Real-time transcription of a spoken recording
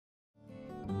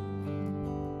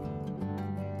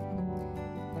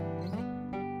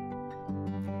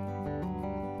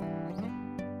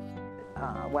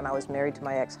When I was married to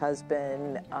my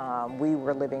ex-husband, we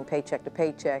were living paycheck to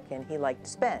paycheck, and he liked to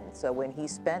spend. So when he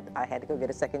spent, I had to go get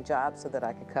a second job so that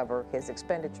I could cover his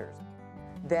expenditures.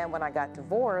 Then when I got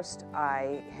divorced,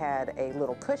 I had a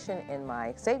little cushion in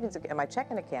my savings, in my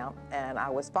checking account, and I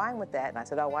was fine with that. And I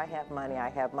said, oh, I have money, I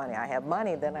have money, I have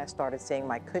money. Then I started seeing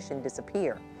my cushion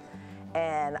disappear.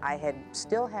 And I had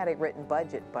still had a written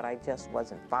budget, but I just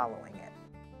wasn't following it.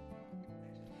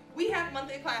 We have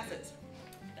monthly classes.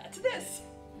 That's this,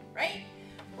 right?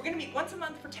 We're going to meet once a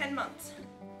month for 10 months.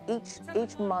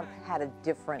 Each month had a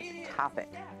different topic.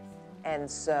 And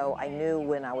so I knew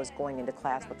when I was going into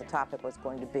class what the topic was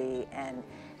going to be, and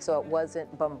so it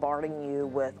wasn't bombarding you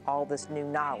with all this new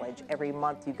knowledge. Every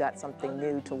month you got something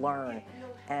new to learn,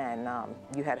 and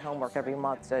you had homework every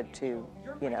month to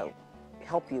you know,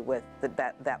 help you with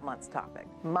that month's topic.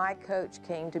 My coach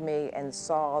came to me and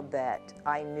saw that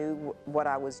I knew what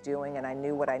I was doing and I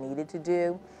knew what I needed to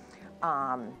do.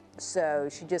 So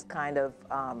she just kind of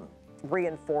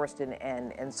reinforced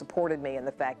and supported me in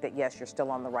the fact that, yes, you're still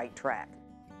on the right track.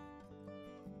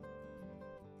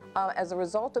 As a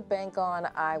result of Bank On,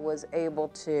 I was able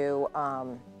to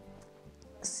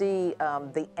see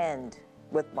the end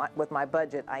with my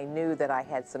budget. I knew that I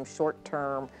had some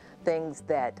short-term things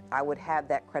that I would have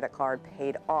that credit card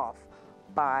paid off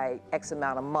by X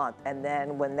amount a month, and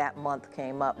then when that month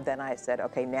came up, then I said,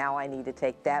 okay, now I need to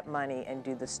take that money and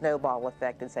do the snowball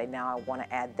effect and say, now I want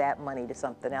to add that money to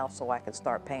something else so I can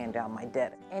start paying down my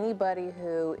debt. Anybody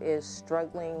who is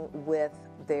struggling with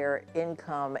their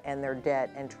income and their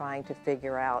debt and trying to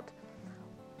figure out,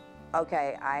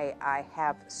 okay, I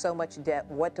have so much debt,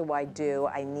 what do?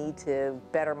 I need to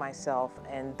better myself,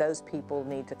 and those people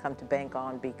need to come to Bank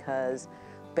On, because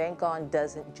Bank On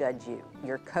doesn't judge you.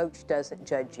 Your coach doesn't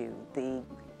judge you. The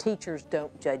teachers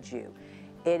don't judge you.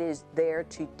 It is there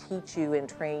to teach you and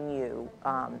train you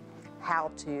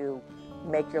how to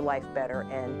make your life better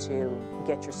and to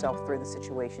get yourself through the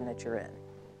situation that you're in.